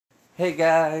Hey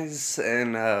guys,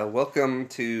 and welcome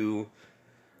to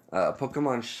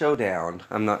Pokemon Showdown.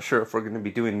 I'm not sure if we're going to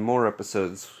be doing more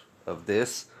episodes of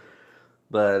this,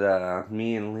 but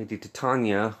me and Lady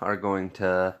Titania are going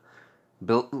to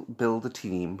build a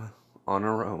team on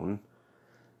our own,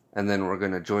 and then we're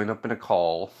going to join up in a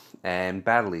call and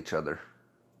battle each other.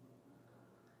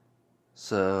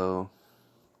 So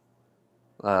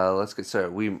let's get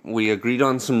started. We agreed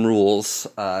on some rules: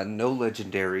 no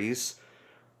legendaries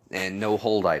and no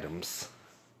hold items.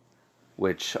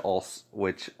 Which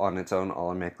on its own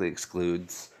automatically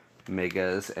excludes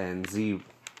megas and Z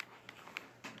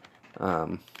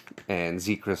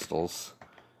crystals.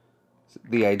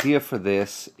 The idea for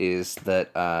this is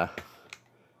that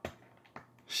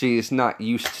she's not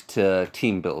used to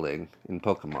team building in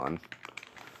Pokemon,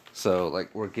 so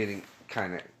like we're getting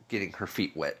her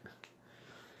feet wet.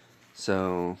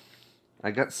 So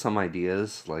I got some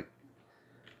ideas. Like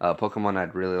Pokemon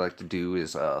I'd really like to do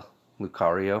is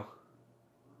Lucario.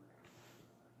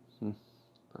 I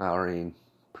already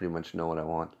pretty much know what I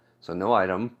want. So no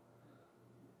item.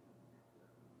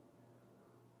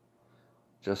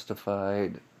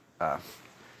 Justified. Let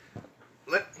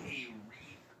me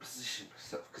reposition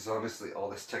myself, because honestly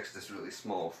all this text is really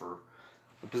small for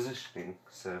the positioning.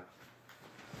 So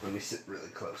let me sit really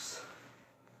close.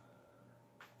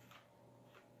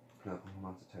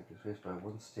 Pokemon's attack is faced by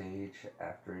one stage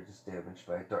after it is damaged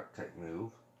by a dark type move.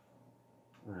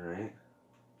 Alright.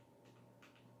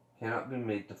 Cannot be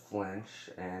made to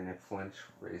flinch, and if flinch,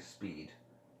 raise speed.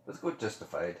 Let's go with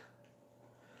Justified.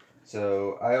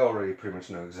 So, I already pretty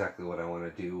much know exactly what I want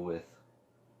to do with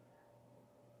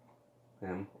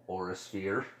him. Aura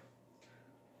Sphere.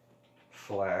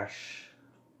 Flash.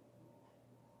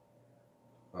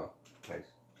 Oh,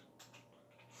 nice.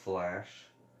 Flash.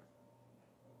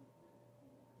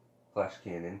 Flash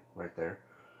Cannon, right there.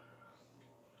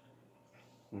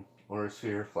 Aura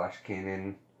Sphere, Flash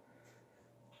Cannon.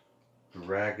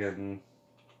 Dragon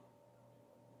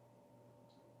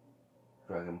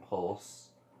Pulse,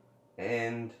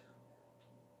 and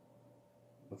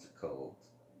what's it called?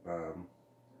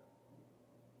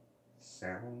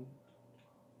 Sound?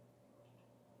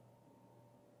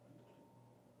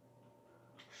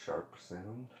 Sharp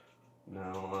Sound?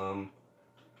 No,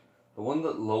 the one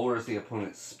that lowers the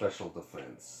opponent's special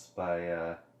defense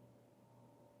by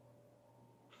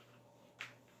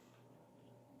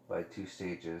 2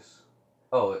 stages.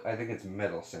 Oh, I think it's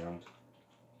Metal Sound.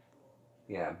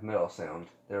 Yeah, Metal Sound.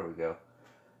 There we go.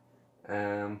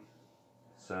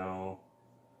 So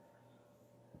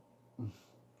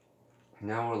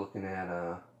now we're looking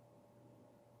at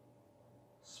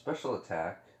special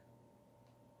attack,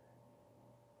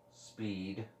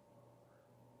 speed,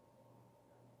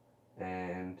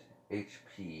 and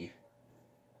HP.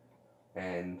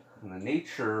 And the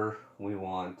nature we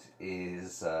want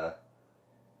is I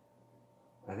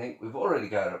think we've already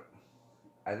got it.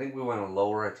 I think we want to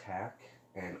lower attack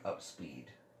and up speed.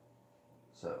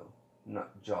 So,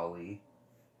 not jolly,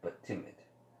 but timid.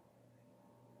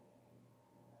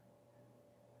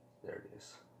 There it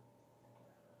is.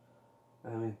 I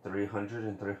mean,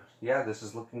 303. Yeah, this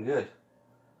is looking good.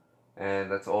 And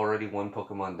that's already one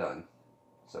Pokemon done.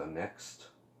 So, next.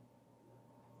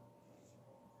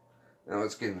 Now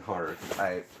it's getting hard.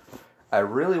 I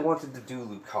really wanted to do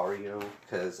Lucario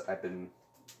because I've been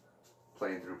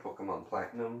playing through Pokemon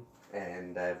Platinum,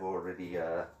 and I've already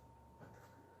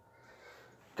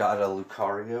got a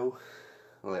Lucario.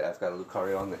 Well, I've got a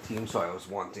Lucario on the team, so I was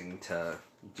wanting to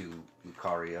do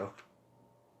Lucario.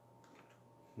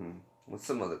 What's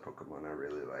some other Pokemon I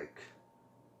really like?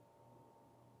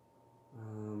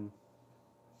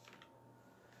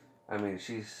 I mean,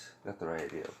 she's got the right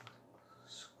idea.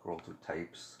 Scroll through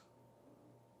types.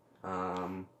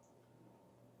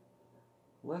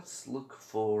 Let's look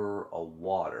for a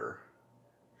water.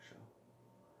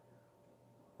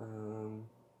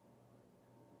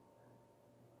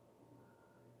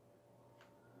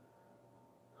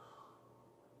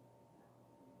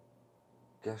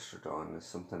 Gastrodon is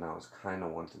something I was kind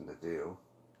of wanting to do.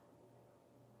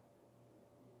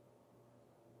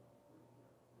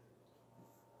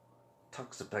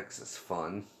 Toxapex is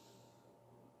fun.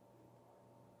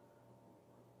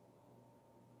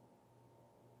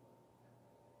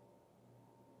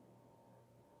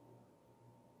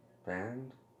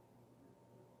 Band?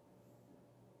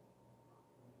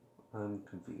 I'm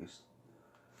confused.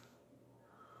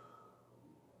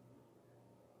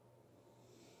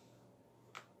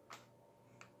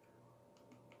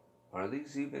 Are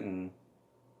these even...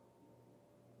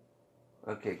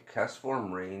 Okay,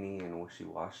 Castform, Rainy, and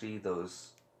Wishy-Washy,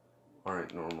 those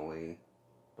aren't normally,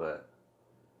 but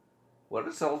What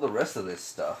is all the rest of this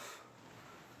stuff?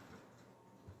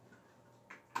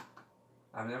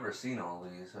 I've never seen all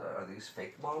these. Are these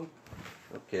fake Mon?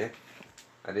 Okay.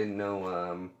 I didn't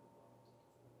know,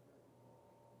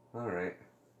 Alright.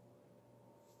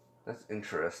 That's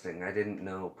interesting. I didn't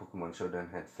know Pokemon Showdown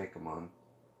had Fakemon.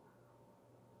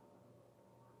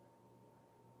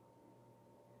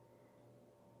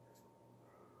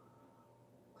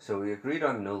 So we agreed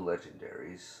on no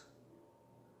legendaries.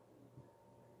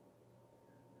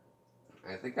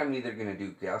 I think I'm either going to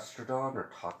do Gastrodon or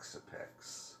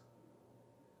Toxapex.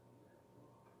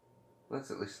 Let's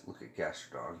at least look at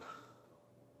Gastrodon.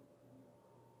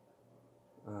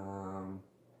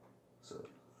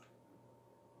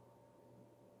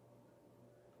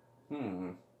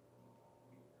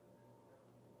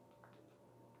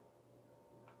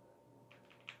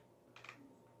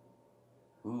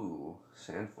 Ooh,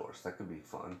 Sandforce. That could be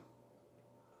fun.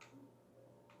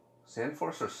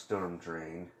 Sandforce or Storm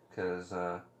Drain, because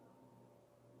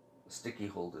Sticky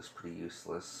Hold is pretty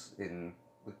useless in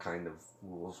the kind of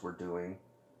rules we're doing.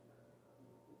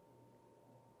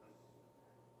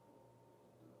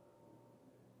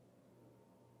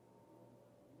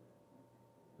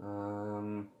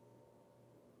 I'm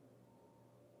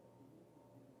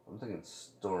thinking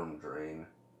Storm Drain.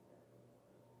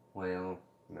 Well,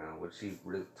 no, would she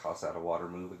really toss out a water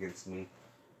move against me?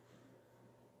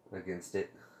 Against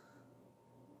it?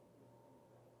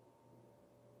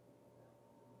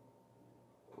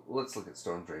 Let's look at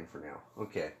Storm Drain for now.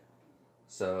 Okay,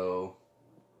 so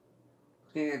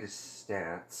looking at his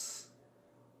stats,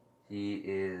 he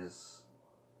is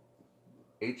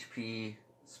HP,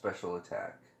 special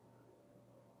attack,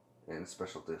 and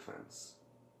special defense.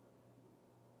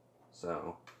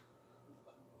 So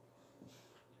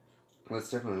let's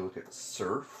definitely look at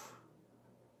Surf.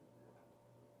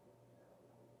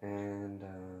 And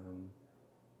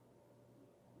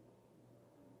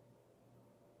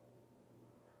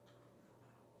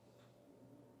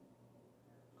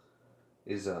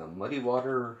is Muddy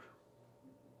Water...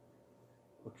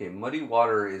 Okay, Muddy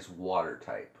Water is water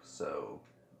type, so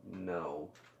no.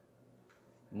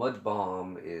 Mud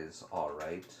Bomb is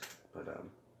alright, but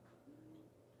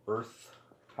Earth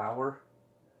Power?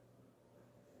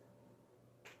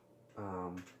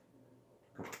 Come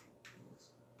on.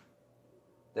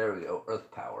 There we go,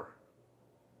 Earth Power.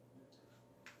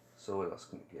 So what else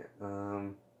can we get?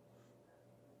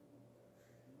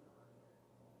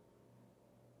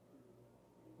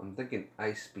 I'm thinking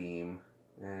Ice Beam,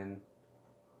 and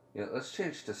yeah, let's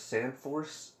change to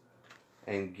Sandforce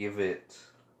and give it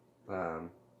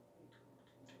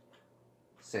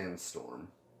Sandstorm.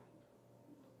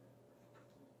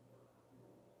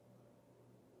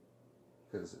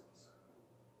 Because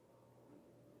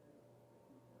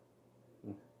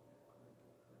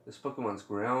this Pokemon's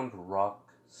Ground,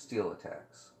 Rock, Steel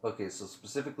attacks. Okay, so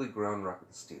specifically Ground, Rock,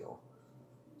 and Steel.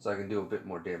 So I can do a bit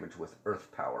more damage with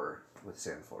Earth Power with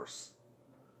Sandforce.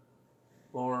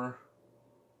 Or...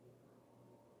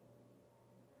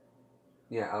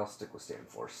 yeah, I'll stick with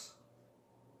Sandforce.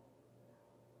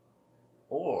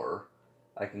 Or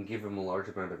I can give him a large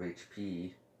amount of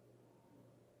HP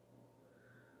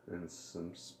and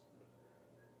some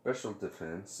special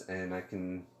defense, and I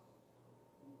can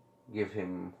give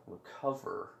him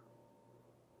Recover.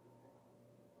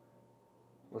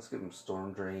 Let's give him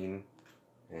Storm Drain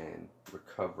and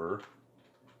Recover.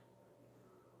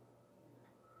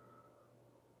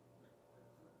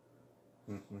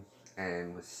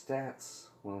 And with stats,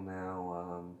 we'll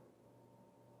now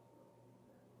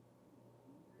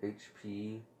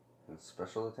HP and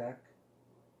special attack.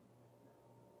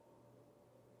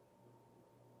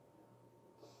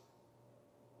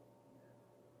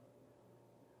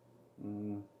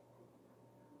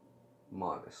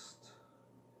 Modest.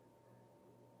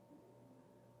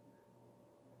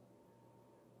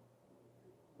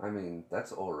 I mean,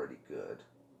 that's already good.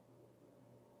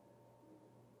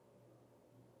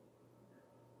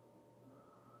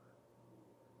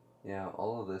 Yeah,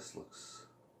 all of this looks...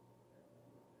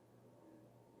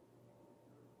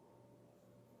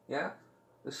 yeah,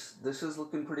 this is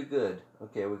looking pretty good.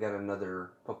 Okay, we got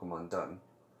another Pokemon done.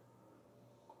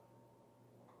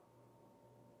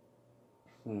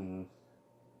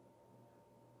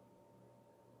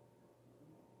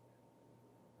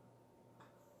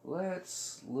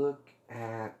 Let's look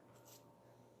at...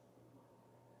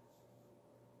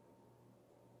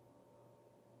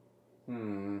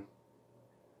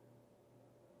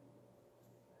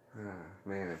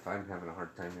 man, if I'm having a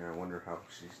hard time here, I wonder how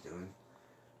she's doing.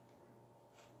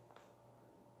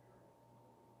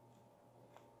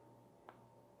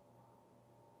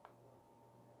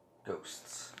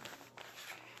 Ghosts.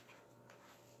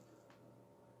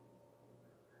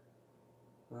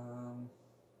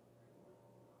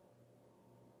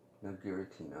 No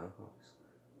Giratina.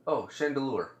 Oh,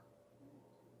 Chandelure.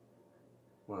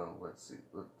 Well, let's see.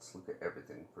 Let's look at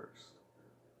everything first.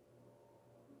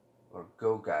 Or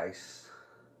Gogeist.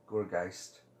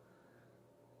 Gorgeist.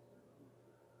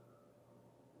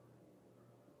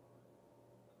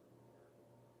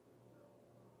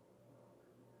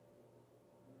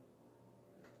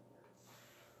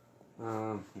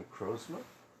 Necrozma?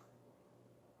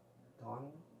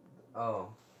 Dawn? Oh.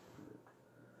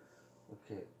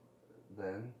 Okay.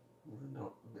 Then,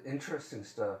 no, the interesting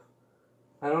stuff.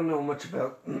 I don't know much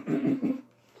about...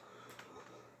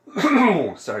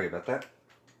 Sorry about that.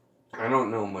 I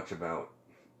don't know much about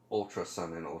Ultra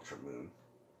Sun and Ultra Moon.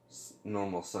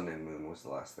 Normal Sun and Moon was the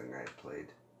last thing I had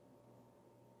played.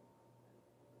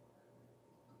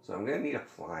 So I'm going to need a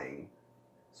flying.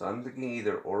 So I'm thinking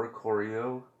either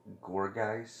Oricorio,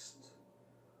 Gorgeist,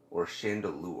 or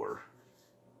Chandelure.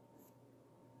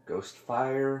 Ghost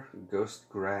Fire, Ghost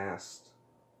Grass,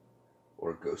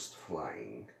 or Ghost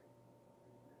Flying.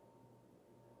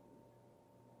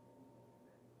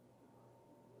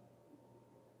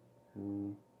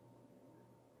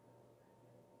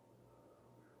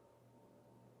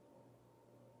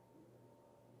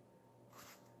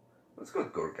 Let's go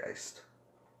with Gorgeist.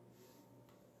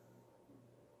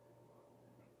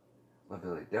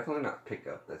 Ability. Definitely not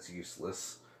pickup. That's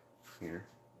useless here.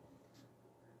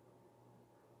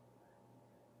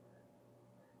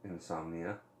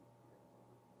 Insomnia.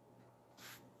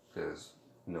 Because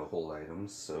no hold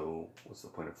items, so what's the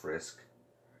point of Frisk?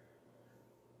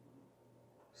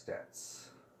 Stats.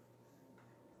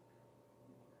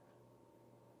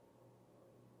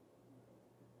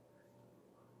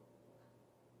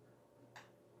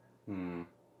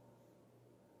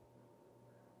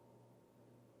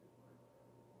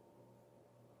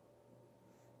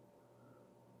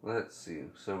 Let's see.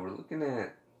 So we're looking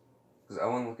at... Because I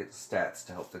want to look at the stats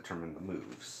to help determine the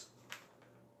moves.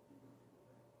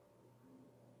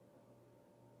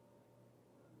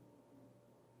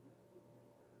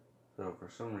 So for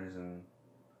some reason,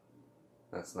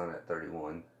 that's not at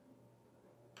 31.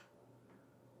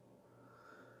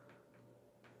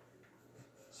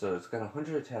 So it's got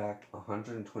 100 attack,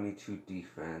 122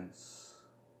 defense.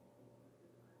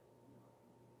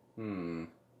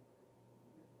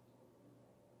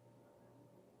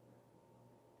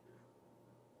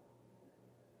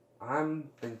 I'm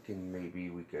thinking maybe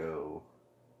we go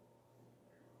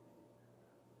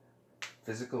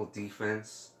physical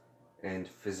defense and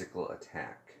physical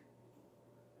attack.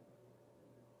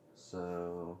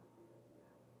 So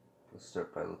let's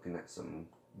start by looking at some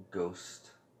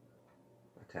ghost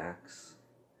attacks.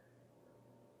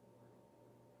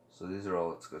 So these are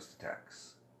all its ghost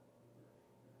attacks.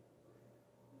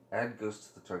 Add ghost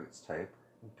to the target's type.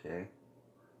 Okay.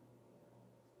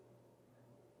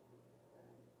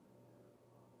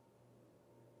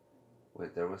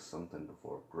 Wait, there was something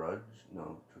before. Grudge?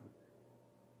 No.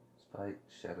 Spike,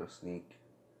 Shadow Sneak,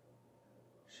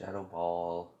 Shadow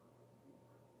Ball,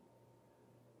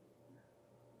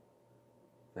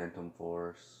 Phantom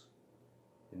Force,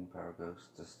 Hidden Power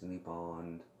Ghost, Destiny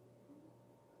Bond.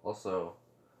 Also,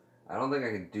 I don't think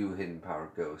I can do Hidden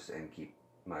Power Ghost and keep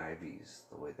my IVs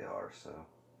the way they are, so.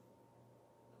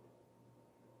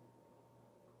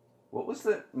 What was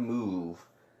that move?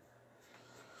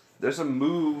 There's a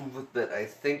move that I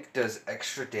think does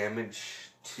extra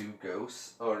damage to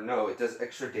ghosts. Or no, it does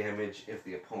extra damage if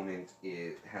the opponent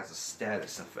has a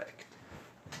status effect.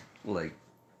 Like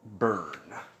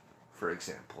burn, for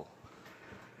example.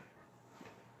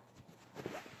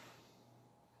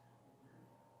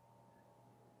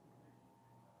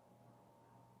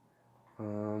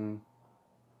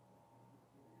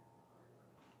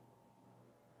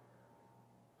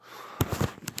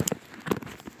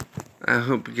 I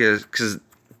hope you guys, because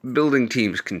building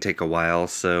teams can take a while,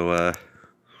 so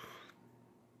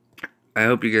I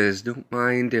hope you guys don't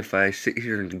mind if I sit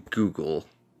here and Google.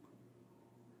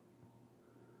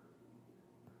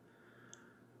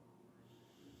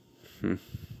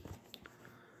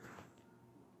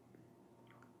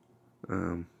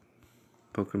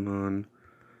 Pokemon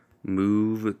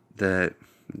move that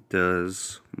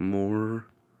does more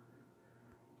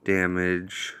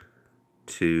damage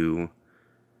to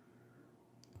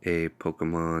a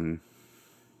Pokemon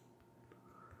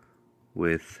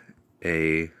with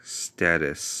a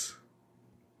status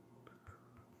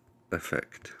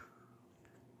effect.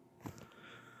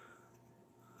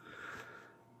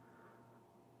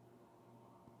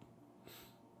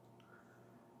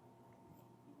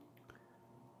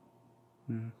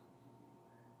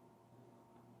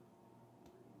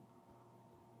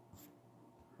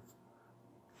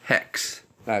 Hex.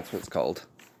 That's what it's called.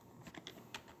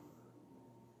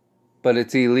 But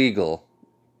it's illegal.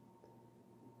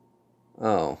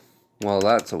 Oh, well,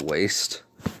 that's a waste.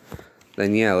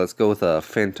 Then yeah, let's go with a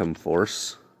Phantom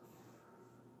Force.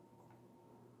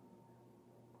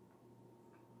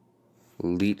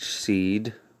 Leech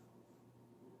Seed.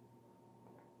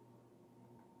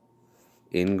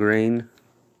 Ingrain.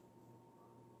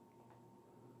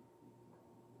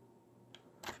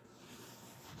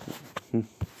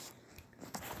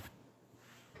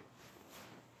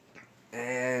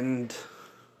 And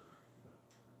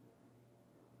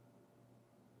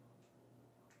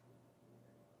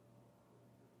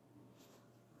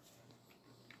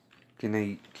can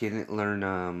it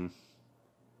learn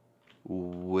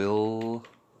Will-O-Wisp?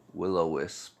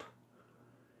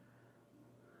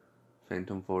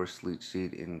 Phantom Force, Leech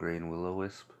Seed, Ingrain,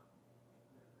 Will-O-Wisp.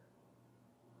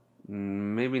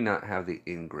 Maybe not have the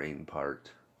Ingrain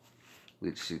part.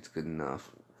 Leech Seed's good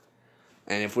enough.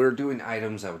 And if we were doing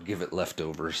items, I would give it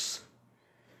leftovers.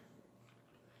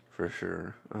 For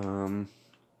sure.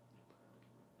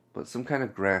 But some kind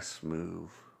of grass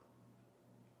move.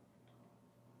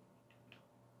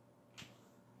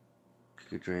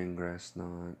 Could drain grass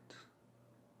knot.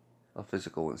 A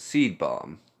physical one. Seed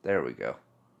Bomb. There we go.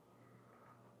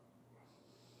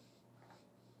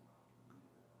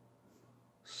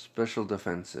 Special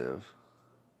defensive.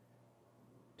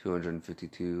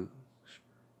 252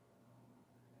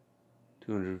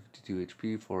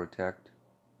 HP, 4 attacked.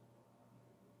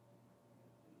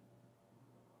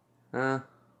 I'm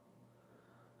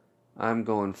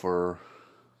going for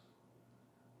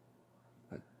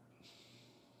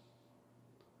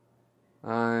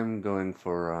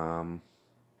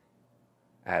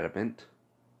Adamant.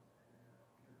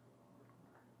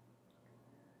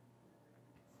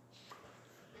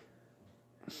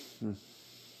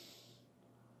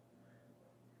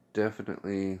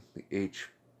 Definitely the H,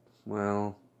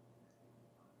 well,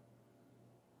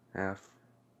 half.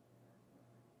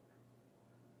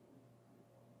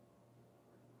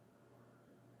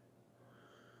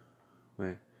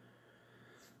 Wait.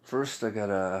 First I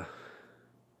gotta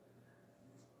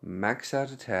max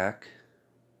out attack.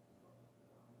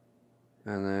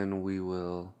 And then we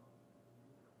will...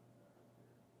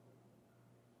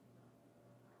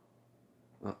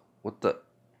 Oh, what the...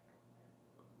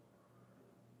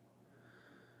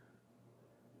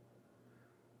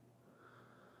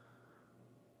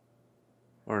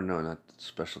 Or no, not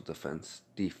special defense.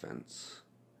 Defense.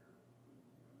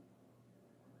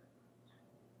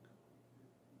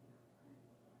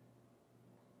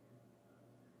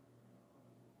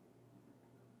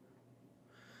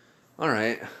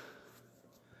 Alright.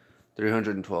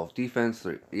 312 defense.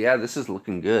 Yeah, this is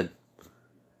looking good.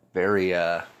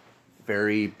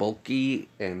 Very bulky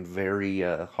and very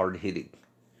hard hitting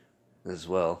as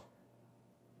well.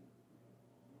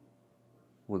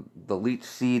 With the Leech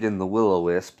Seed and the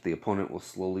Will-O-Wisp, the opponent will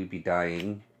slowly be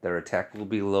dying. Their attack will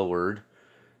be lowered.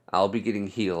 I'll be getting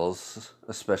heals,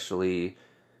 especially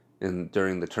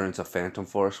during the turns of Phantom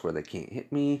Force where they can't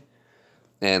hit me.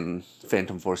 And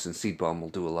Phantom Force and Seed Bomb will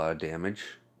do a lot of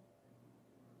damage.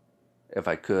 If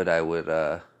I could, I would...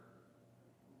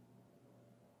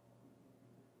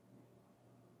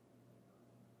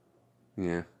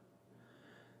 Yeah.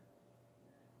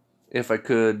 If I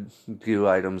could do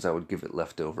items, I would give it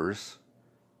leftovers.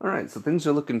 Alright, so things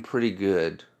are looking pretty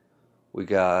good. We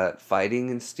got Fighting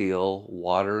and Steel,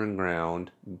 Water and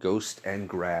Ground, Ghost and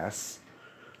Grass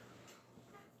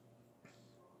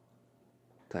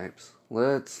types.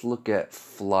 Let's look at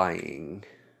Flying.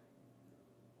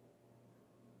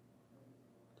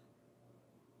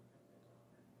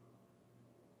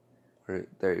 Right,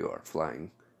 there you are,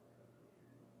 Flying.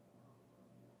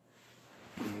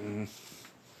 If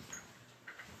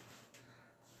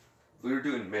we were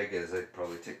doing Megas, I'd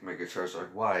probably take Mega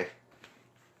Charizard Y.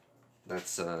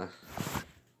 That's a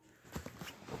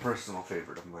personal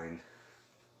favorite of mine.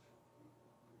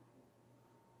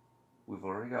 We've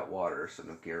already got Water, so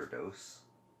no Gyarados.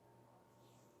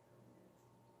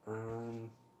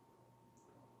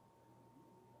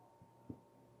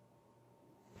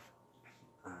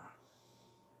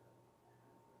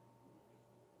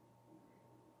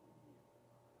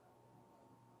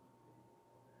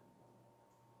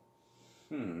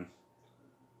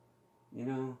 You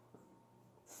know,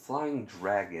 Flying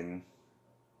Dragon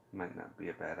might not be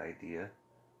a bad idea.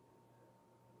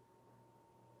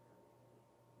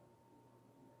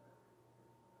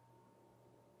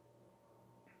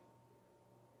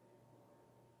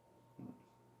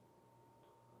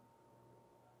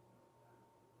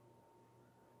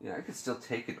 Yeah, I could still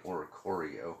take an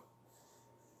Oricorio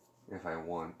if I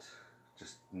want,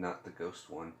 just not the Ghost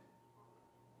one.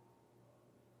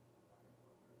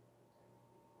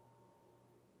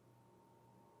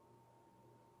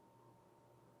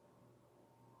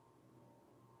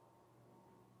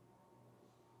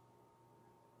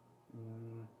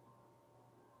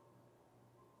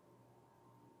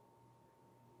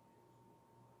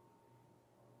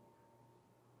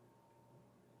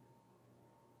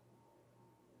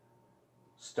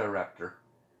 Staraptor.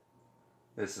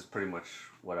 This is pretty much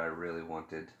what I really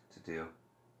wanted to do.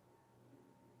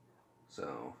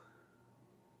 So,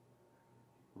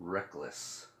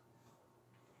 Reckless.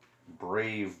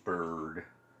 Brave Bird.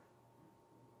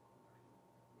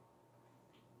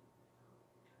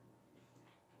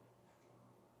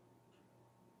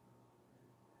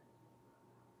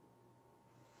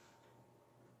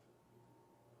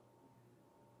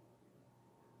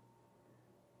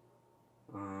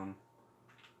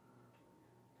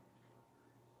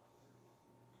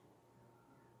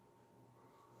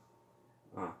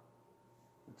 Oh,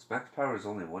 its max power is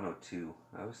only 102.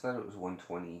 I always thought it was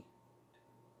 120.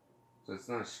 So it's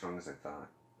not as strong as I thought.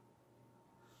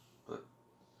 But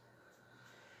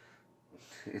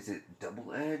is it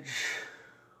double edge?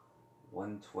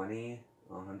 120,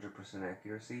 100%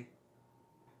 accuracy?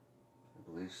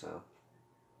 I believe so.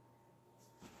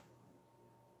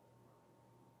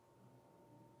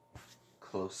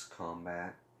 Close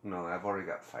combat. No, I've already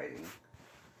got fighting.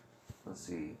 Let's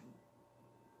see.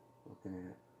 Looking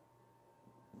at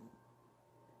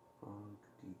fog,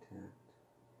 detect,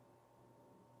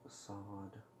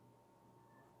 facade,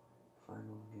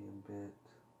 final gambit.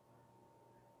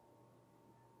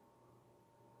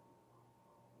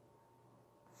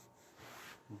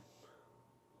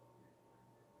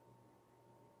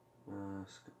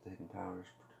 Skip the hidden powers.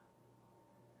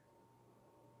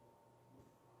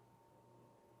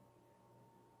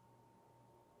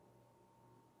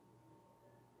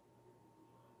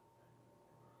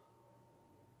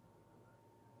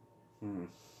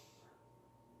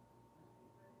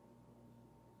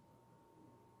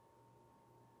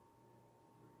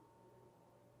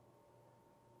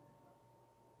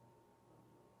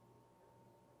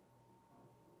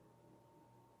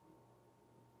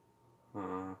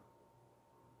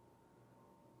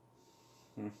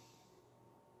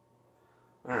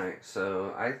 Alright,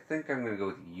 so I think I'm going to go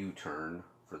with U-turn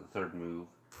for the third move.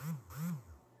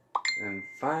 And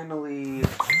finally,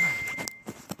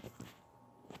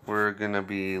 we're going to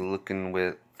be looking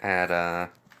at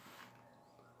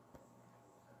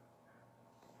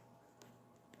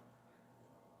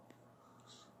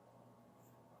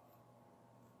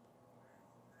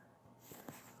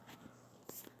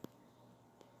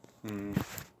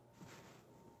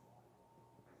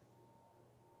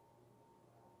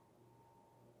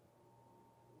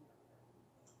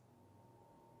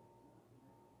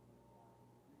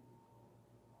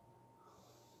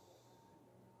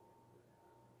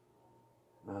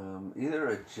either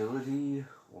agility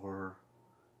or...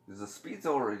 because the speed's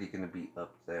already going to be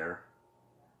up there.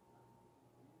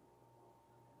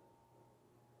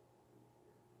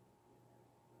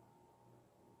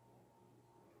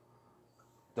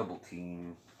 Double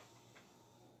team.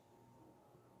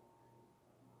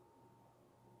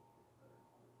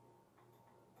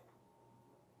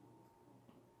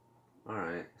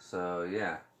 Alright, so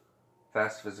yeah.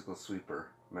 Fast physical sweeper.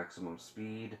 Maximum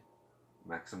speed,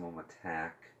 maximum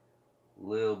attack,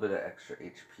 little bit of extra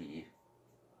HP.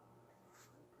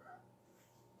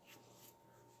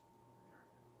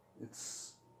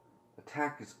 Its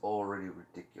attack is already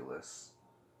ridiculous.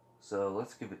 So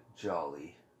let's give it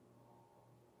Jolly.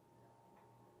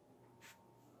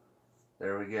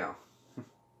 There we go.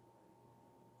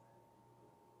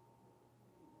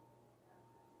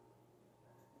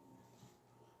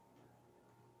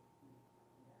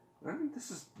 I think this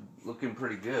is looking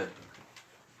pretty good.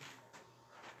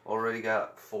 Already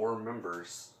got 4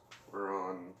 members.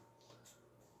 We're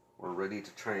ready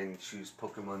to try and choose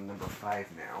Pokemon number 5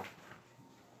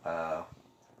 now.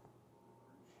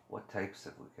 What types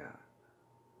have we got?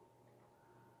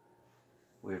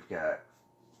 We've got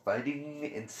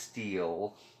Fighting and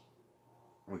Steel.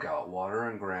 We got Water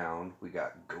and Ground. We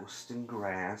got Ghost and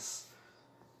Grass.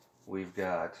 We've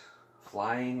got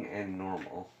Flying and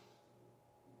Normal.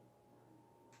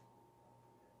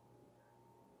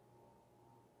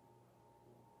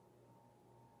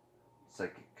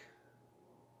 Psychic.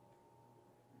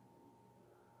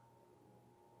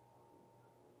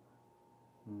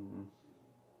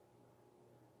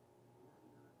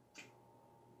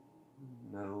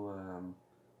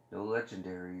 No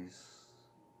legendaries.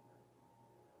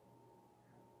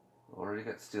 Already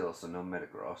got Steel, so no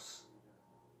Metagross.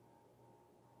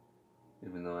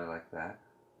 Even though I like that.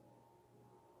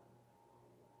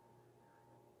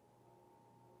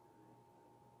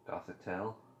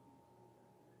 Gothitelle.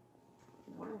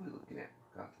 What are we looking at?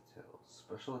 Gothitelle.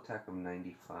 Special attack of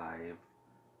 95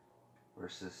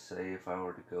 versus, say, if I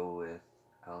were to go with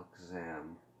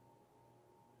Alakazam.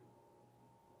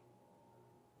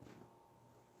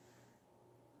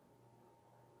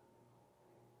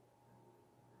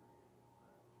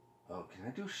 Oh, can I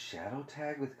do Shadow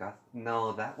Tag with Goth?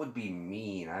 No, that would be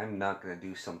mean. I'm not gonna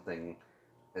do something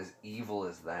as evil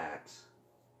as that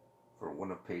for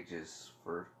one of Paige's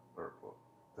or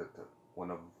the one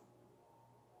of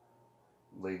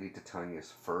Lady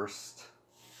Titania's first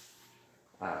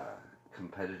uh,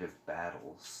 competitive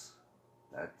battles.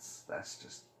 That's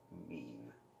just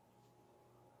mean.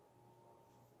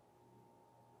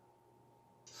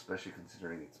 Especially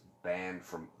considering it's banned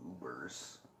from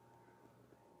Ubers.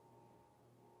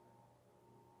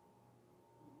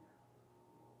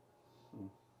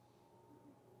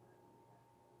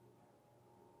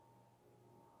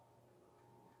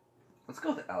 Let's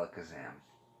go with Alakazam.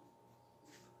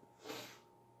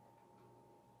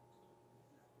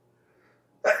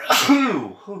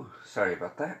 Sorry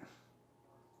about that.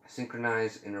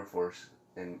 Synchronize, Inner Force,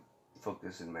 and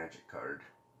Focus and Magic card.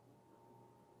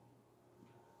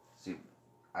 See,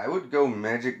 I would go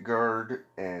Magic Guard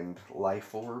and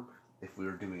Life Orb if we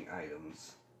were doing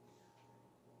items.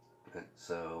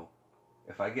 So,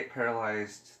 if I get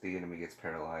paralyzed, the enemy gets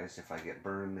paralyzed. If I get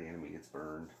burned, the enemy gets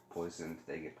burned. Poisoned,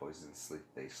 they get poisoned. Sleep,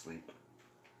 they sleep.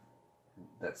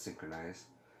 That's synchronized.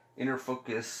 Inner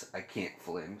Focus, I can't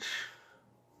flinch.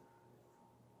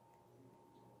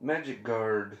 Magic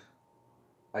Guard,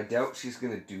 I doubt she's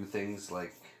gonna do things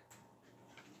like...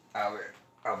 I'll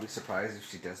be surprised if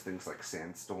she does things like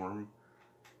Sandstorm.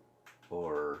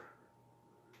 Or...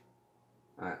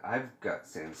 I've got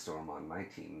Sandstorm on my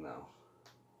team, though.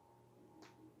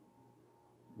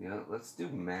 You know, let's do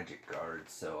Magic Guard,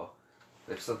 so...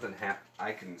 If something happens,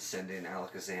 I can send in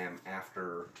Alakazam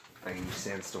after I use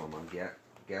Sandstorm on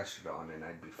Gastrodon, and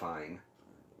I'd be fine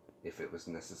if it was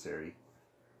necessary.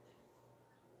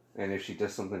 And if she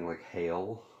does something like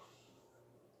Hail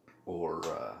or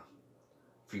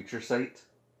Future Sight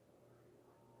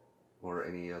or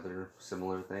any other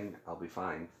similar thing, I'll be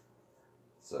fine.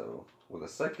 So, with a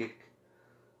Psychic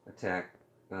attack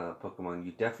Pokemon,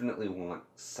 you definitely want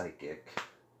Psychic.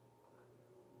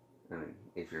 I mean,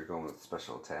 if you're going with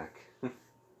special attack.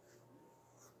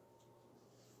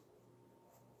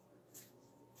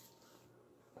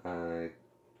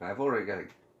 I've already got a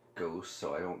Ghost,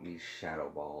 so I don't need Shadow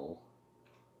Ball.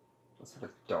 Let's have a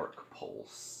Dark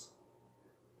Pulse.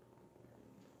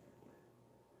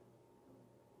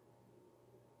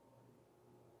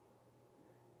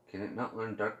 Can it not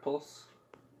learn Dark Pulse?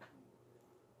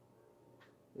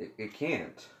 It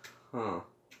can't. Huh.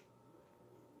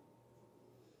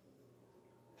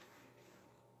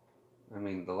 I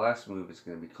mean, the last move is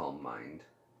going to be Calm Mind.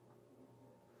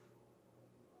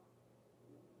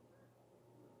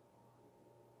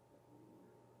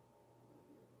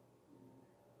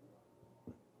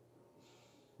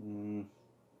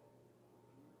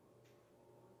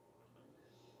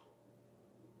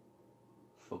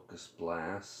 Focus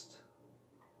Blast.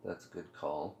 That's a good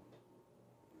call.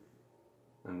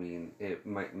 I mean, it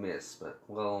might miss, but,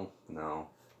 well, no.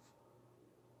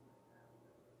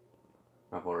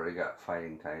 I've already got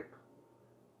Fighting type.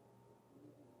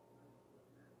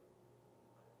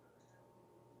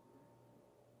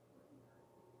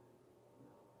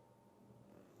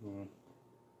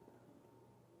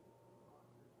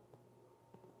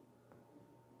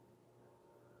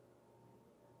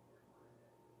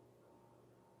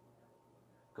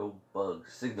 Go Bug.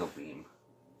 Signal Beam.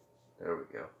 There we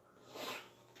go.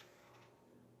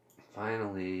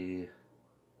 Finally.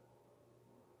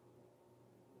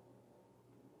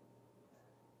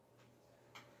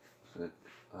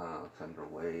 Thunder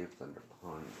Wave, Thunder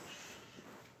Punch,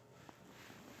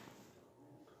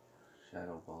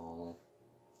 Shadow Ball.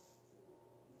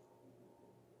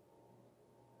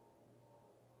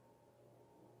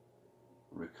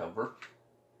 Recover.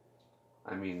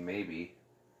 I mean, maybe.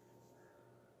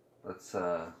 Let's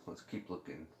keep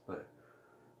looking, but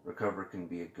Recover can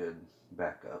be a good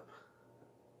backup.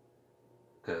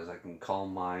 Because I can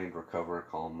Calm Mind, Recover,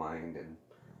 Calm Mind, and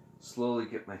slowly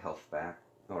get my health back,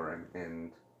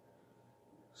 and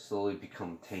slowly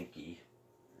become tanky,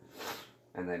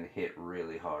 and then hit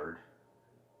really hard.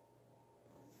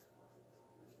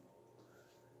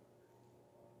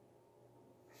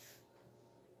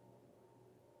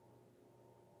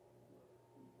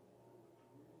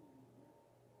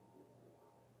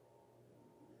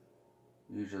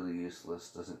 Usually useless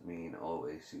doesn't mean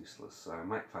always useless, so I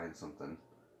might find something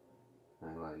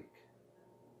I like.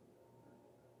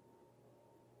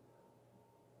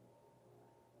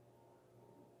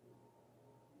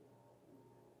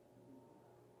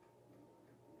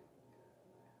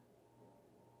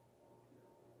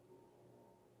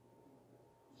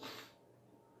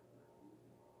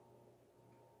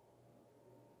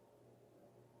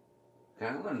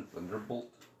 Can I learn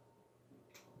Thunderbolt?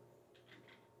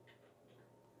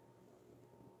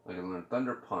 I can learn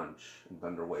Thunder Punch and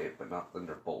Thunder Wave, but not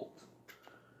Thunderbolt.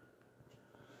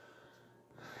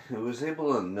 It was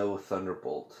able to know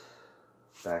Thunderbolt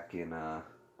back in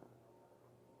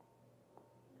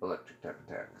electric type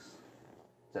attacks.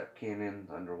 Zap Cannon,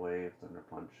 Thunder Wave, Thunder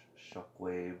Punch, Shock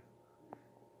Wave.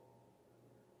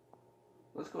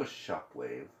 Let's go with Shock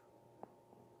Wave.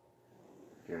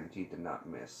 Guaranteed to not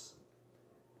miss.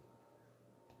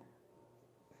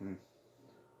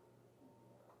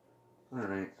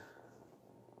 Alright.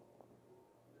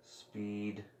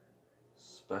 Speed,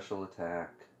 special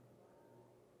attack,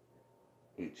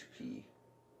 HP.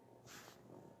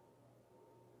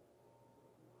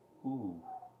 Ooh.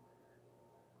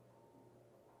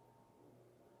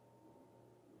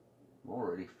 I'm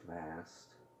already fast.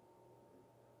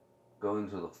 Go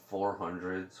into the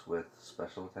 400s with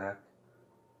special attack.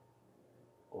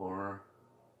 Or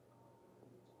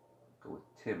go with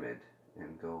timid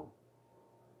and go.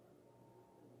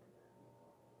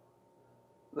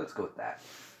 Let's go with that.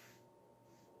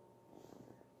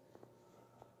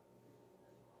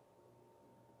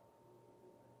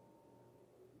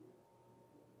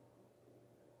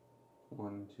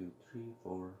 One, two, three,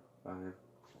 four, five.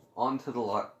 On to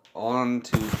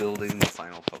building the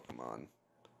final Pokemon.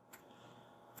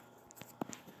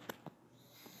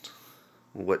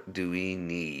 What do we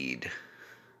need?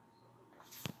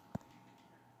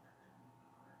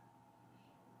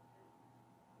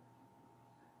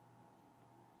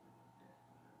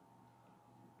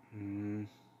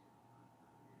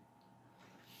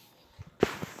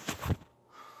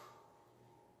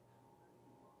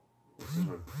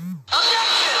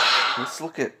 Let's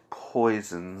look at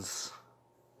poisons.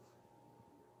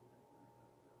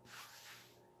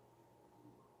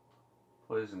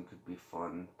 Poison could be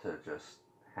fun to just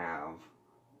have.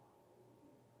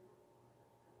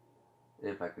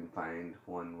 If I can find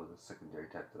one with a secondary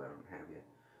type that I don't have yet.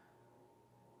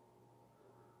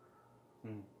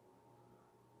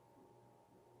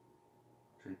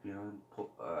 Drapion,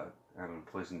 I don't know,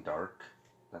 Poison Dark.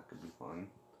 That could be fun.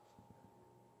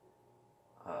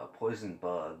 Poison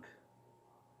Bug.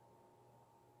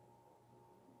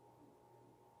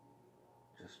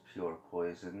 Just pure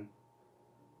poison.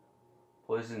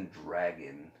 Poison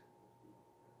Dragon.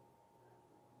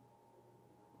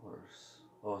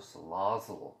 Or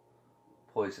Salazzle.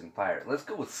 Poison Fire. Let's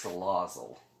go with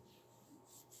Salazzle.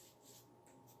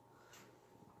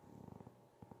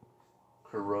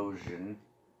 Corrosion.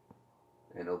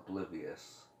 And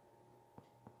Oblivious.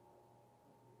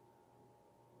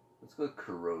 Let's go with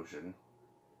Corrosion.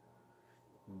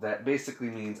 That basically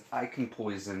means I can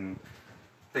poison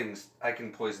things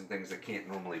that can't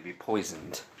normally be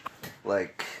poisoned.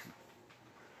 Like,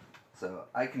 so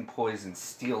I can poison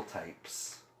steel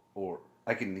types, or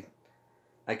I can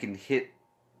hit.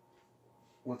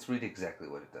 Let's read exactly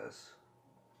what it does.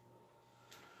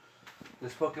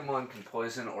 This Pokemon can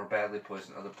poison or badly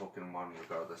poison other Pokemon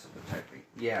regardless of the typing.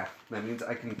 Yeah, that means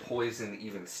I can poison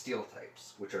even steel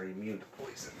types, which are immune to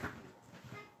poison.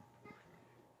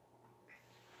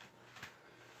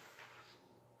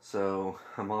 So,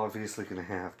 I'm obviously going to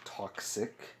have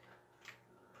Toxic.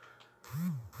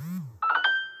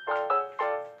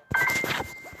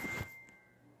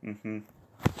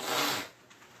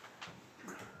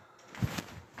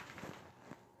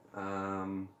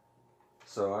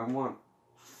 So I want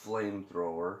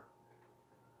Flamethrower.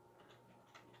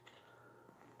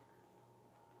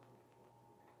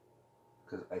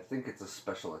 Because I think it's a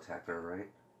special attacker, right?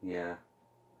 Yeah.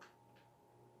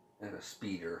 And a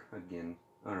speeder, again.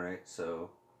 Alright, so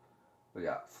we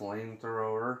got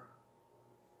Flamethrower.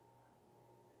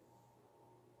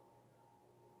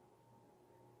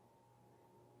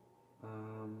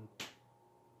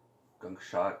 Gunk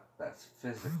Shot, that's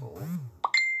physical.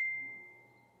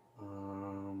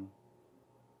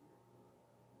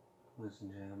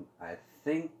 Poison Gem. I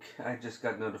think I just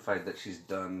got notified that she's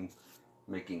done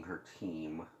making her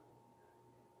team.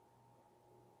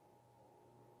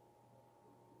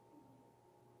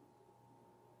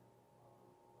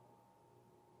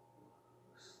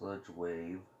 Sludge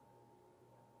Wave.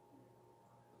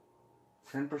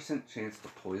 10% chance to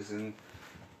poison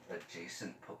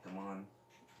adjacent Pokemon.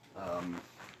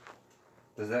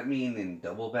 Does that mean in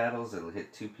double battles it'll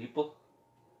hit 2 people?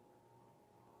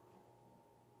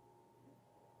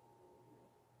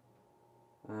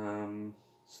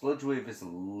 Sludge Wave is a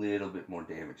little bit more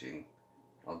damaging.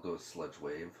 I'll go with Sludge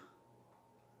Wave.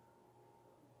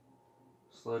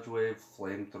 Sludge Wave,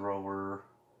 Flamethrower,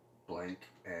 Blank,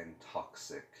 and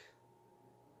Toxic.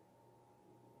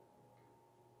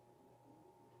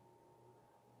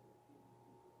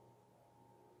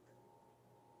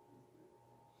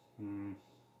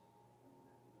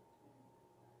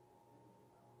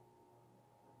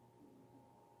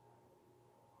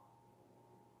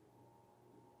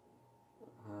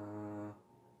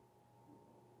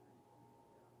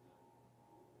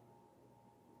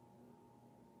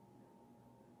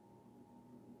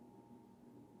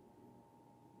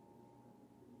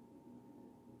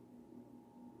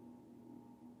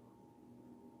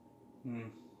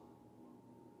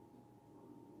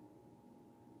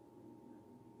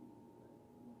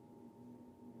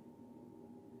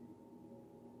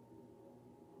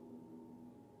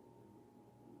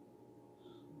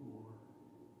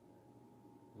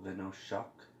 Venoshock.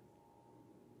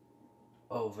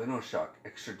 Oh, Venoshock.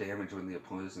 Extra damage when the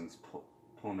opponent's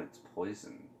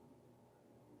poisoned.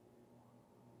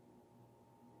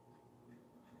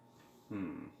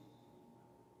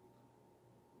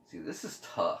 See, this is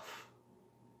tough.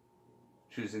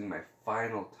 Choosing my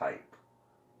final type.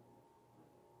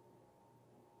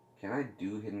 Can I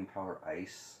do Hidden Power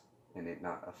Ice and it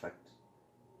not affect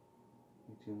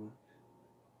me too much?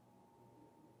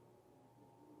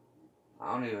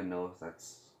 I don't even know if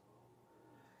that's...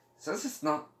 It says it's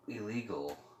not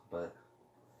illegal, but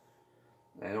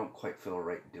I don't quite feel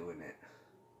right doing it.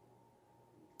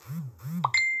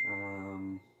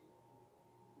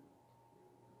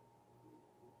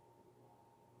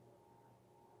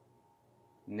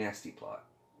 Nasty Plot.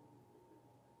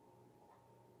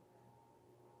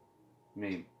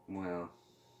 Maybe, well...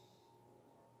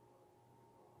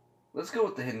 Let's go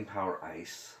with the Hidden Power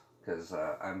Ice, because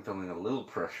I'm feeling a little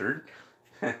pressured.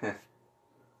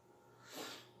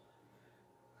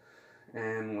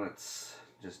 And let's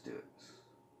just do it.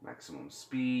 Maximum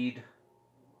speed,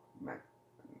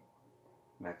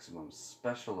 maximum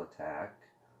special attack,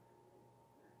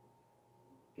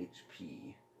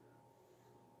 HP,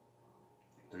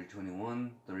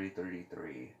 321,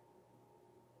 333.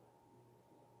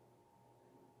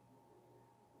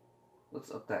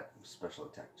 Let's up that special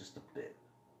attack just a bit.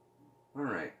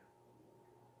 Alright.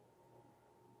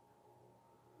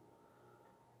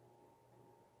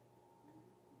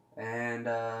 And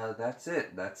that's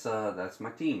it. That's my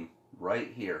team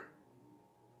right here.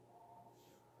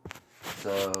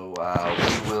 So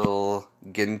we will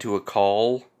get into a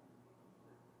call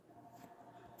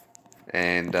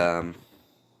and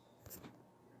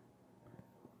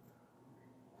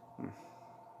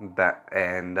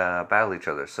battle each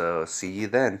other. So see you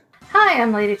then. Hi,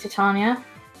 I'm Lady Titania.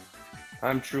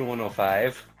 I'm True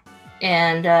 105.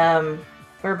 And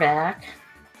we're back.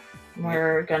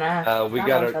 We're gonna we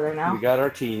got each other now. We got our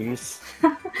teams.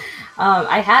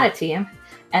 I had a team,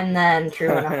 and then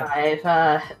True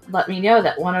 105 let me know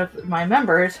that one of my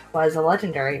members was a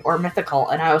legendary or mythical,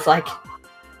 and I was like,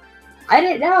 I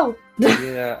didn't know.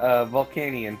 Yeah,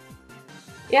 Volcanian.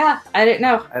 Yeah, I didn't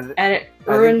know. And it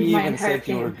ruined my entire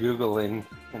team. You were Googling.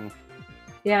 And...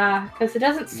 Yeah, because it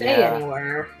doesn't say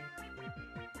anywhere.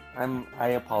 I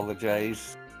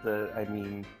apologize.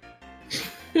 Don't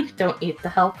eat the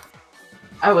help.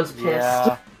 I was pissed.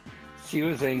 Yeah, she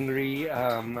was angry.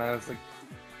 I was like,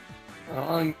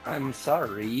 oh, I'm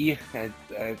sorry.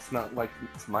 It's not like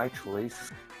it's my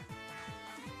choice.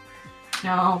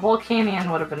 No,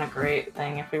 Volcanian would have been a great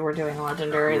thing if we were doing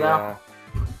legendary, though.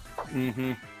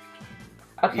 Mm-hmm.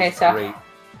 Okay, so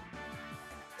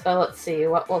let's see.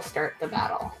 What will start the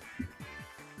battle?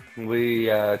 We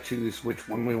choose which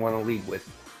one we want to lead with.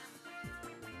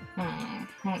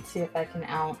 Let's see if I can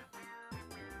out.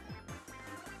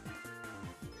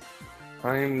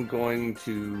 I'm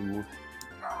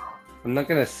not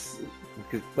gonna...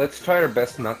 Let's try our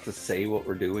best not to say what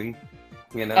we're doing,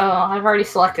 you know? Oh, I've already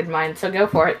selected mine, so go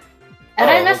for it. And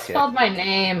I misspelled my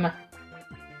name.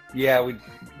 Yeah,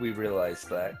 we realized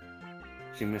that.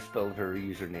 She misspelled her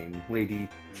username. Lady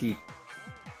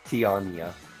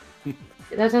Titania.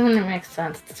 That doesn't even make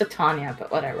sense. It's Titania, but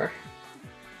whatever.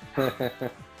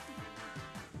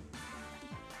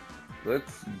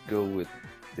 Let's go with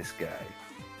this guy.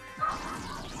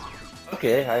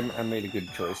 Okay, I made a good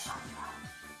choice.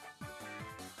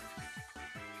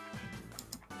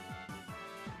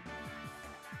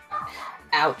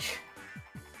 Ouch.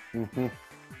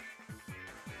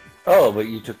 Oh, but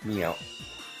you took me out.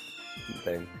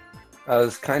 Then I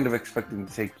was kind of expecting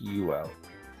to take you out.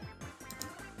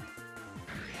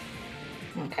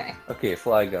 Okay. Okay,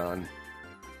 Flygon.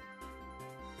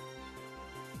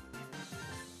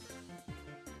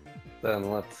 Then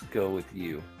let's go with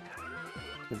you.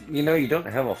 You know, you don't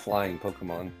have a flying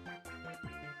Pokemon.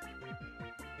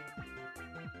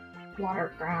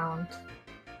 Water ground.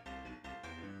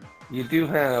 You do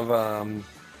have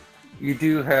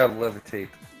Levitate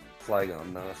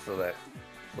Flygon though, so that's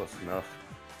close enough.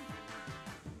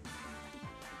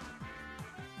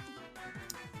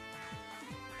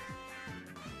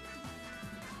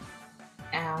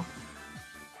 Ow.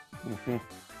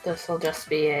 This will just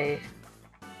be a...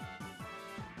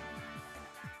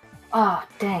 Oh,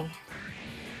 dang.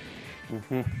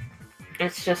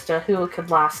 It's just a who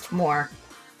could last more.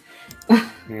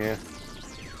 Yeah.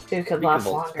 Who could last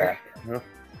longer. Back, huh?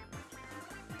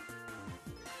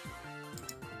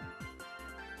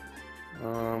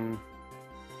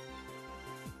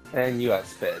 And you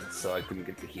outsped, so I couldn't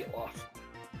get the heal off.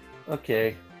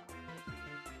 Okay.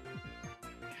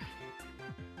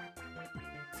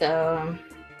 So,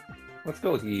 let's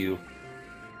go with you.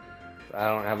 I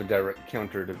don't have a direct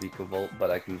counter to Vikavolt,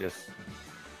 but I can just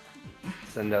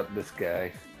send out this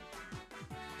guy.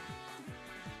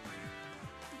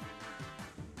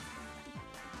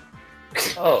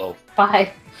 Oh.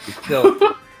 bye. Still,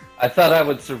 I thought I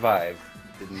would survive.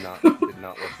 Did not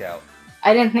work out.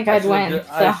 I didn't think I'd win.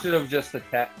 I should have just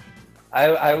attacked.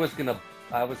 I was gonna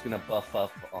buff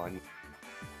up on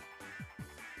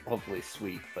hopefully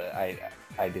Sweet, but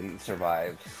I didn't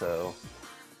survive. So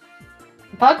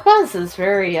Bug Buzz is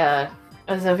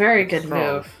a very good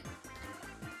move.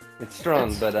 It's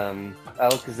strong, but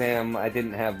Alakazam, I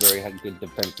didn't have very good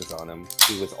defenses on him.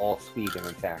 He was all speed and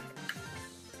attack.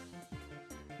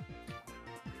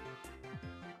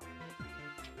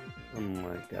 Oh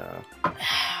my god.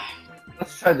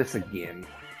 Let's try this again,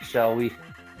 shall we?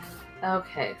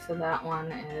 Okay, so that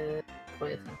one is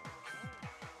poison.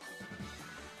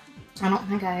 I don't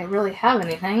think I really have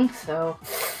anything, so...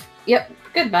 Yep,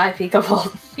 goodbye,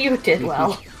 Pikavolt. You did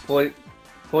well.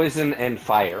 Poison and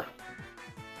fire.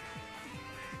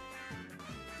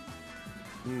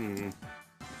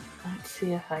 Let's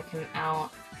see if I can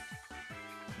out...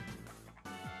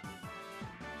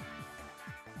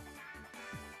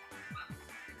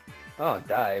 Oh,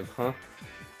 dive, huh?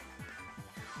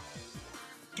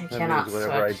 I cannot means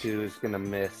whatever switch. I do is gonna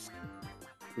miss.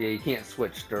 Yeah, you can't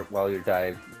switch while you're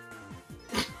dive.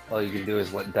 All you can do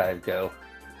is let dive go.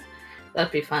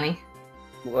 That'd be funny.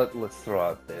 Let's throw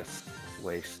out this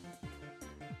waste.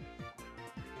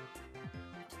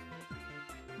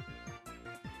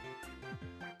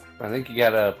 I think you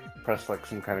gotta press like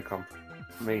some kind of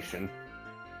confirmation.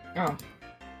 Oh.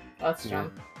 That's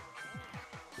dumb.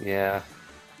 Yeah.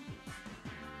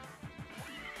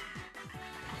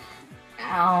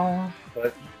 Ow.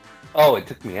 But oh, it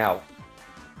took me out.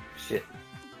 Shit.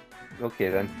 Okay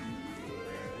then.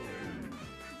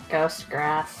 Ghost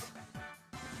grass.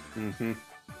 Mm-hmm.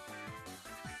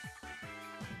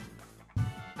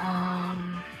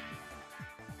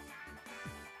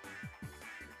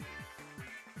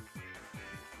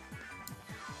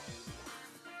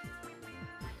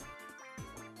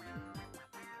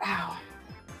 Ow.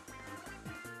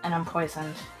 And I'm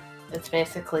poisoned. It's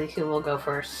basically who will go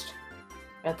first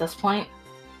at this point.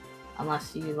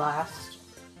 Unless you last.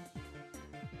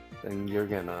 Then you're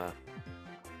gonna...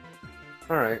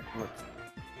 Alright, let's...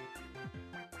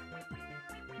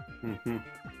 Mm-hmm.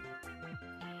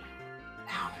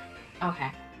 Ow.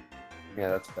 Okay. Yeah,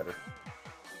 that's better.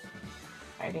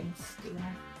 Fighting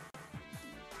Stealer.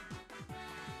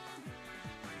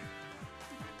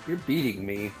 You're beating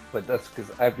me, but that's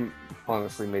because I've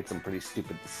honestly made some pretty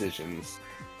stupid decisions.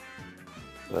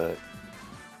 But...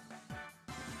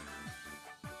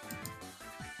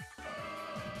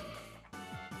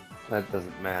 that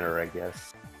doesn't matter, I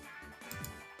guess.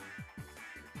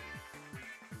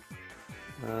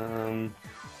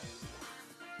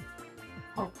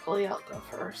 Hopefully I'll go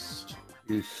first.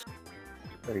 Use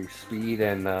speed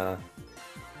and I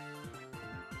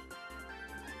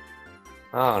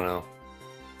don't know.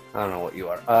 I don't know what you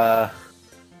are.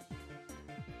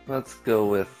 Let's go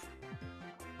with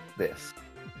this.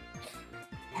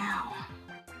 Ow.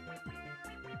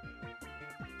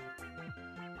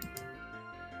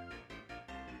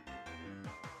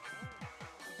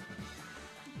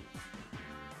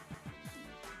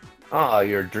 Ah,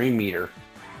 you're a Dream Eater.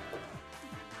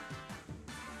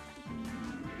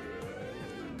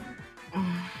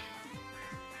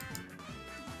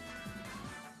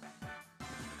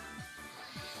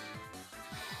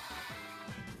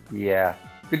 Yeah.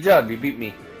 Good job, you beat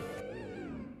me.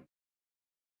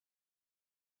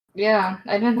 Yeah,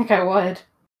 I didn't think I would.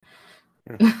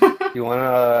 You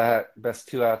want best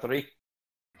 2 out of 3?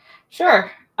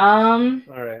 Sure.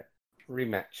 Alright.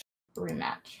 Rematch.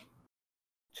 Rematch.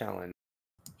 Challenge.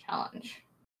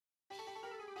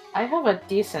 I have a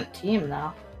decent team,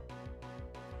 though.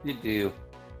 You do.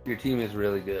 Your team is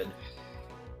really good.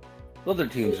 Other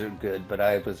teams are good, but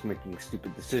I was making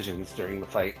stupid decisions during the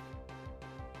fight.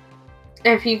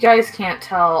 If you guys can't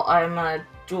tell, I'm a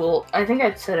dual... I think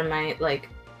I said in my,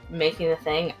 making the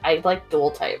thing, I like dual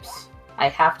types. I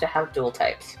have to have dual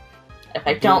types. If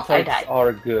I don't, I die. Dual types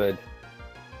are good.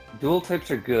 Dual types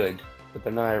are good, but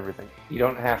they're not everything. You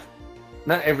don't have...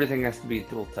 Not everything has to be a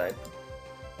dual type.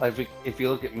 Like, if you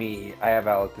look at me, I have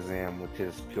Alakazam, which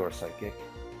is pure psychic.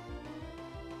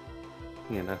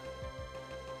 You know?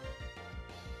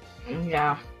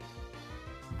 Yeah.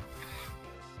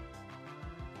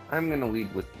 I'm gonna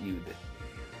lead with you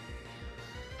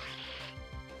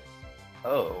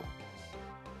Oh.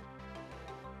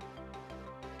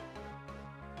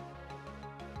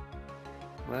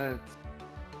 Let's...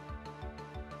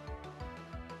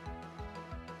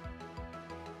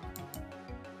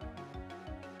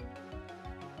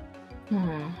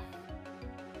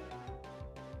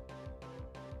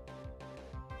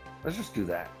 Let's just do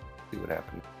that. See what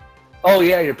happens. Oh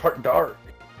yeah, you're part dark.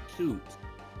 Shoot.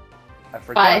 I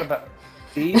forgot about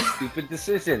these stupid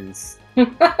decisions.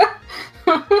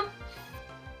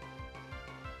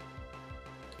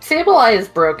 Sableye is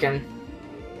broken.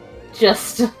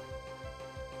 Just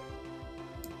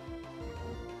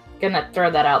gonna throw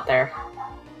that out there.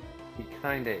 He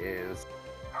kinda is.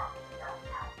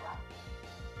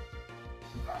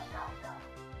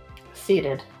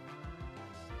 Seated.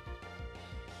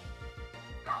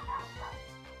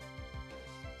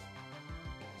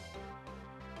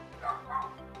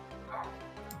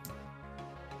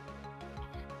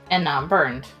 And not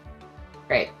burned.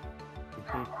 Great.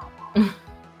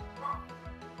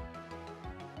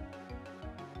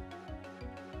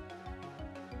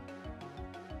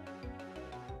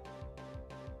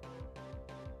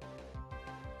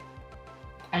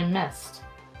 I missed.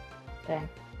 Dang.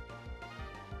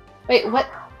 Wait, what?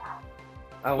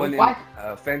 I went Why?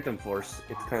 in Phantom Force.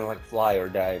 It's kind of like fly or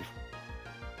dive.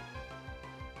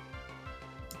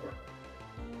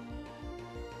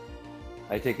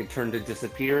 I take a turn to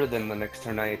disappear, then the next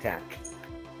turn I attack.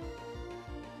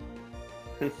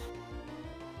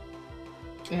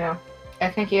 Yeah. I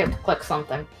think you have to click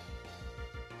something.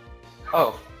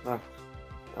 Oh.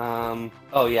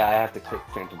 Oh yeah, I have to click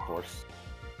Phantom Force.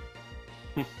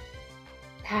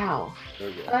 Ow. There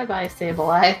we go. Bye-bye,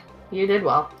 Sableye. You did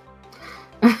well.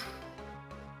 Let's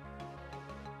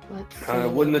see.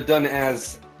 Wouldn't have done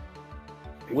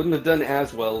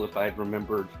as well if I'd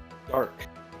remembered Dark.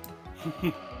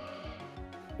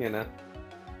 You know.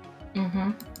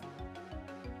 Mm-hmm.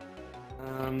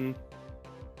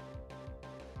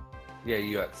 Yeah,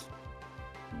 you got.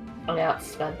 I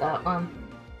outsped that one.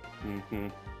 Mm-hmm.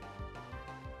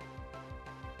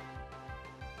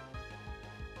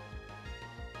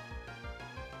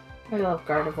 I love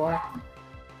Gardevoir.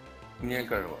 Yeah,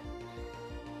 Gardevoir.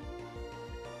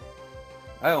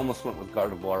 I almost went with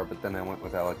Gardevoir, but then I went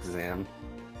with Alakazam.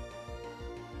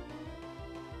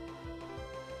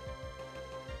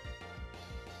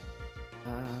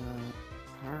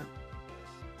 Heart.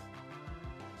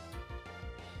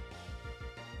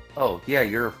 Oh, yeah,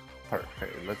 you're part.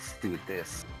 Okay, let's do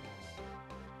this.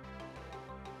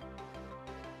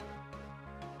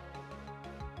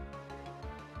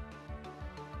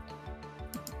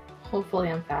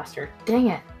 Hopefully I'm faster. Dang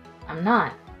it. I'm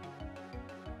not.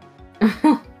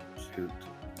 Shoot.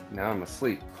 Now I'm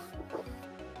asleep.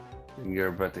 And you're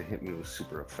about to hit me with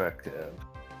super effective.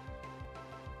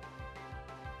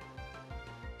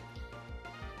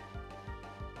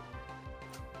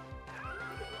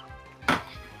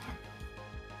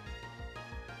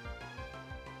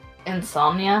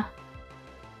 Insomnia?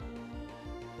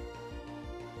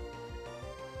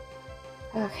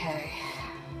 Okay.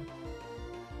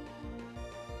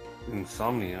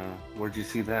 Insomnia? Where'd you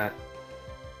see that?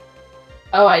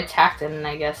 Oh, I attacked it, and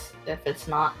I guess if it's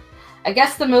not... I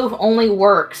guess the move only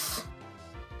works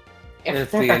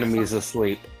if the enemy's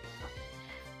asleep.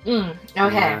 Okay.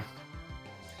 Yeah.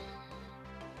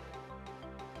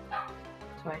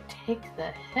 Do I take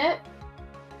the hit?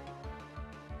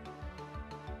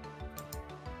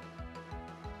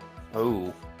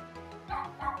 Oh.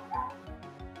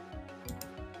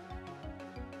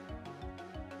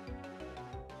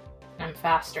 I'm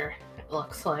faster, it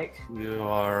looks like. You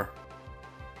are.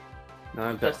 Now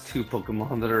I've got two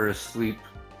Pokemon that are asleep.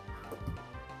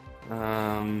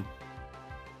 I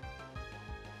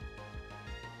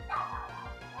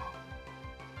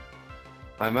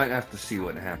might have to see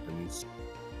what happens.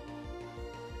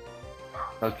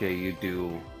 Okay, you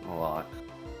do a lot.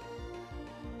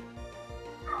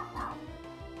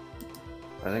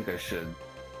 I think I should.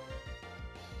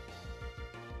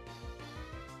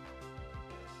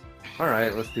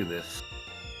 Alright, let's do this.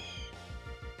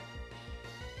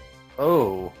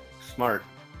 Oh, smart.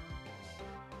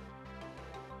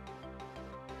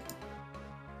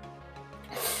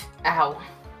 Ow.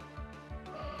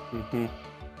 Mm-hmm.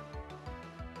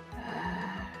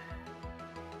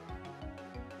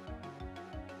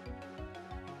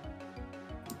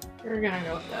 We're gonna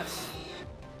go with this.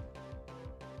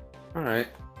 Alright.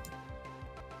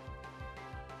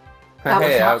 That was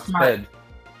Hey, not smart. outsped.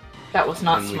 That was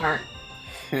not And we- smart.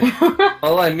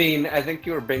 Well, I mean, I think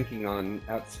you were banking on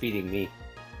outspeeding me,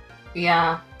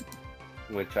 Yeah.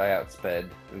 which I outsped,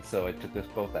 and so I took us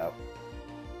both out.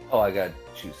 Oh, I gotta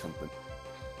choose something.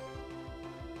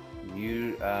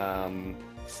 You,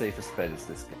 safest bet is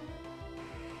this guy.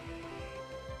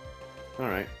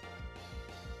 Alright.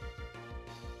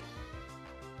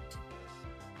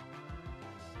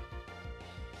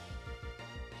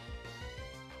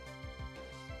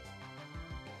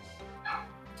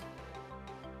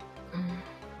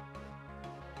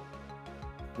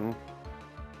 Hmm.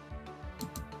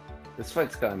 This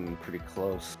fight's gotten pretty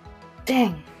close.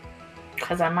 Dang.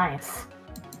 Because I'm nice.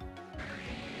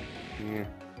 Yeah.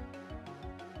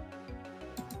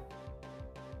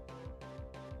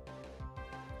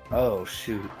 Oh,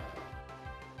 shoot.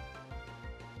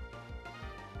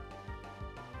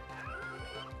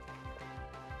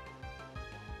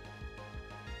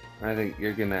 I think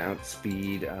you're gonna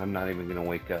outspeed. I'm not even gonna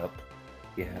wake up.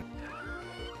 Yeah.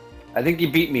 I think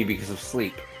you beat me because of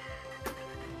sleep.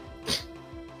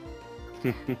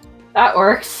 That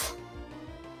works.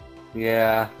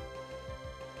 Yeah.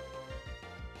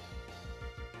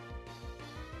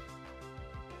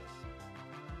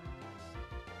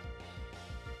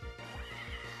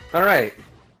 Alright.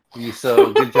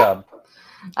 So, good job.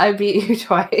 I beat you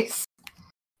twice.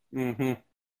 Mm-hmm.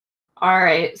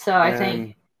 Alright, so I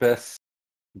think... Best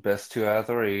 2 out of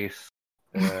the race.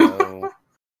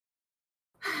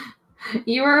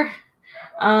 You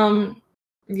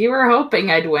were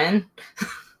hoping I'd win.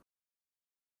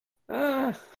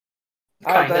 Oh,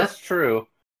 Kinda. that's true.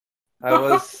 I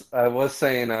was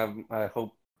saying I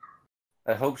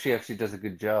hope she actually does a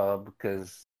good job,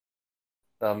 because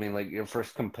I mean, like, your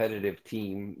first competitive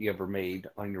team you ever made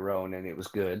on your own, and it was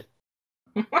good.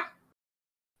 I'm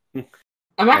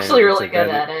actually really good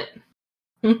at it.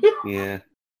 Yeah.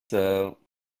 So.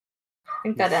 I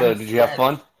think that So ends did you have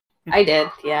fun? I did,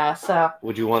 yeah. So.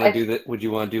 Would you want to do that? Would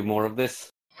you want to do more of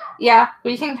this? Yeah,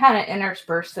 we can kind of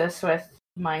intersperse this with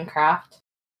Minecraft.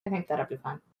 I think that'll be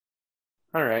fun.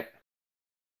 All right.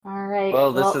 All right.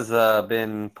 Well, this has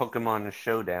been Pokemon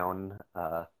Showdown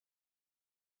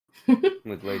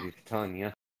with Lady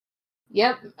Titania.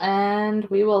 Yep, and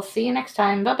we will see you next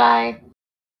time. Bye-bye.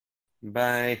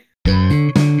 Bye.